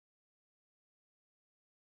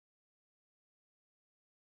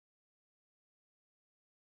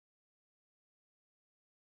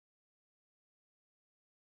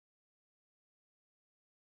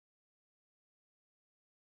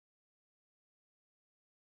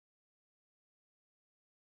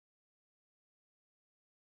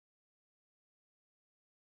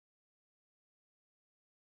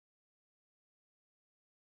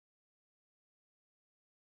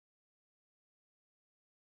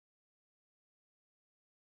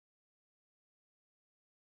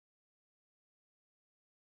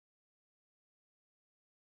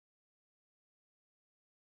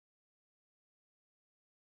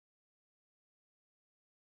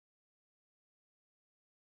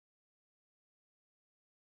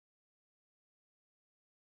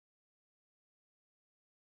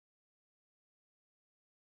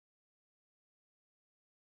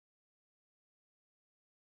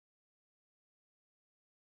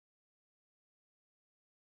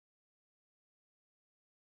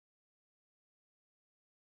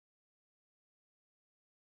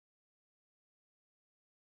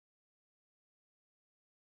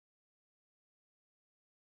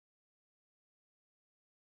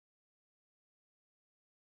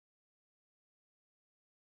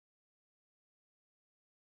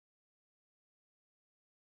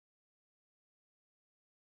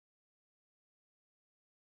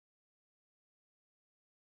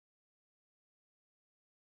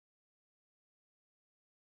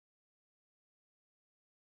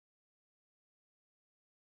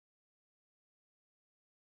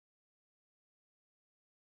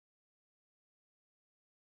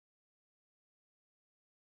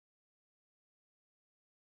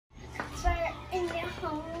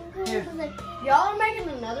Y'all are making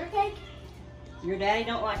another cake? Your daddy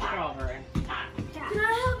don't like strawberry. Can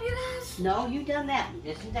I help you guys? No, you done that.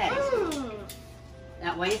 This is daddy's.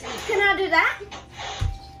 That way it's easy. Can I do that?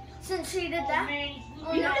 Since she did that?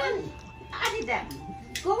 You done. I did that.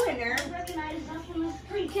 Go in there. Can I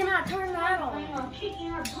turn that on?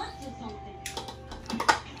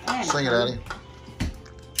 Sing it, Daddy.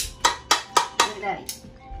 Look at Daddy.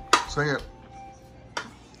 Sing it.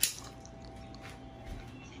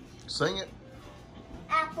 Sing it.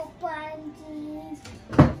 Apple bunnies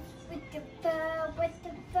with the fur,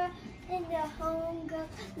 and the homegirl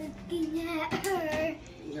looking at her.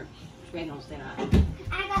 You're gonna stay out.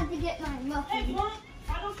 I got to get my muffin. Hey, Mom,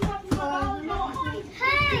 I don't see what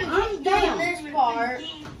Hey, I'm doing this part.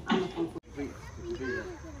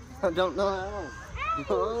 I don't know how.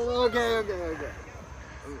 Oh, okay.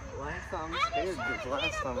 Last time I scared because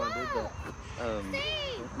last time I did that.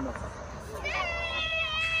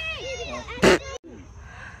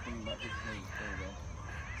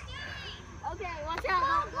 Okay, watch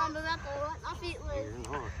out. I'm about to let my feet loose.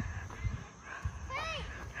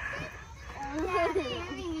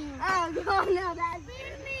 Oh, God, no, that's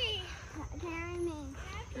me. Carry me.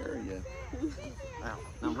 Carry you. Ow,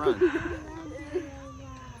 now run.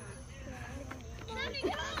 What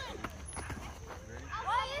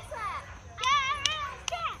is that?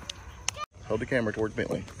 Hold the camera towards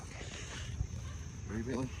Bentley. Ready,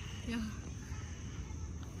 Bentley? Yeah.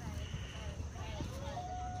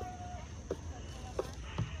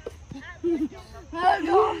 Oh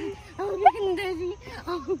God, I'm getting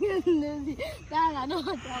dizzy. Dad, I know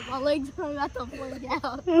that my legs are about to freak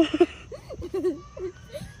out.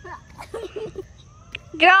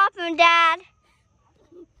 Get off him, Dad.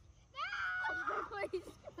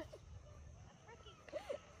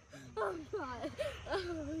 Oh God.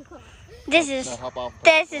 Oh God. This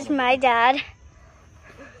is my dad.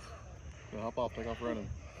 Now hop off, take off running.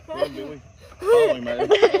 Run, Billy. Follow him, man.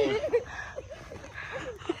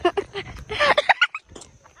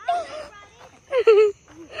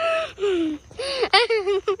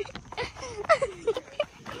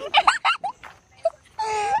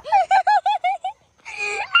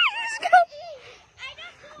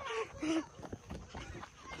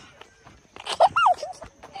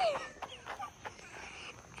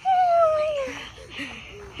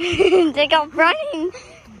 Take off running.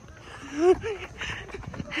 Look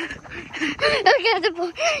at the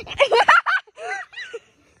boy.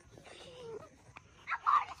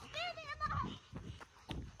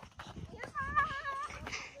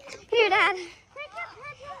 Here, Dad.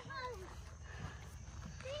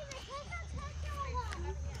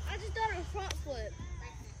 I just done a front flip.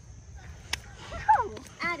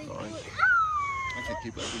 Addie, look. I can't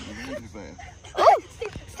keep up with you too fast. Oh,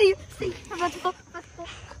 Steve, I'm about to go.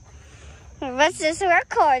 Let's just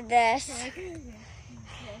record this. Now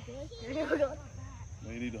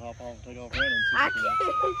you need to hop off and take off running. I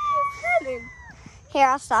can't. Here,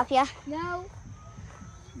 I'll stop you. No.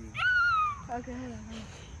 Okay, hold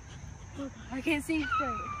on. I can't see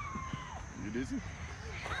straight. You dizzy?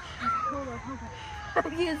 Hold on. I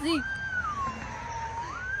can't see.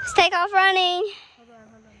 Let's take off running. Hold on.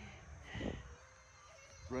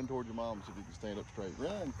 Run towards your mom so you can stand up straight.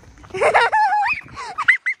 Run.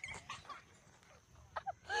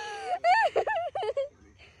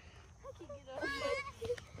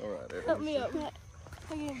 All right, there. Help me up. I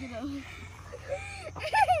can't get up.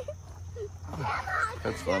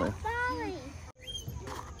 That's funny.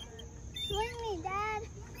 Swing me, Dad.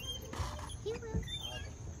 He will.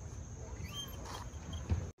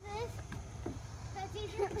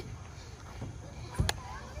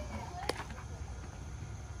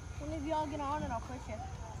 One of y'all get on and I'll push it.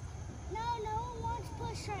 No one wants to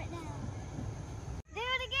push right now. Do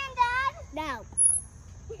it again, Dad. No.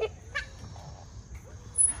 Push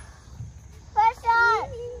it.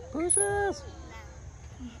 Push us.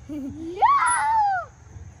 No.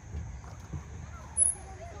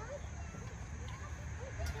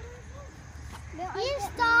 You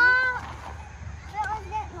stop. That was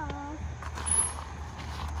getting long.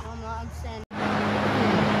 I'm not saying.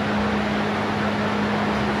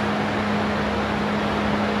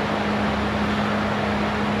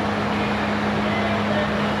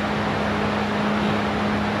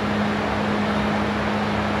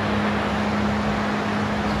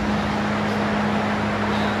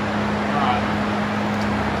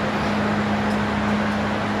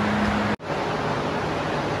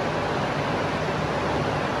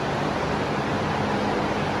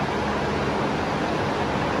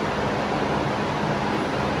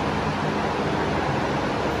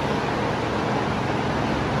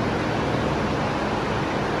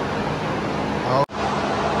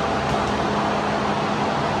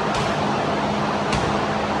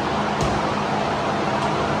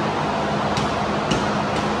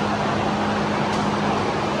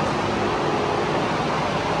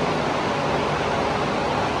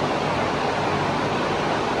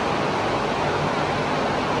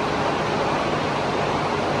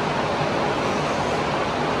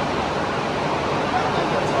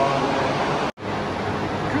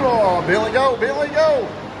 Oh, Billy, go, Billy, go.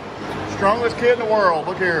 Strongest kid in the world.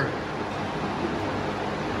 Look here.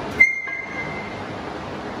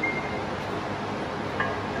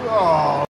 Oh.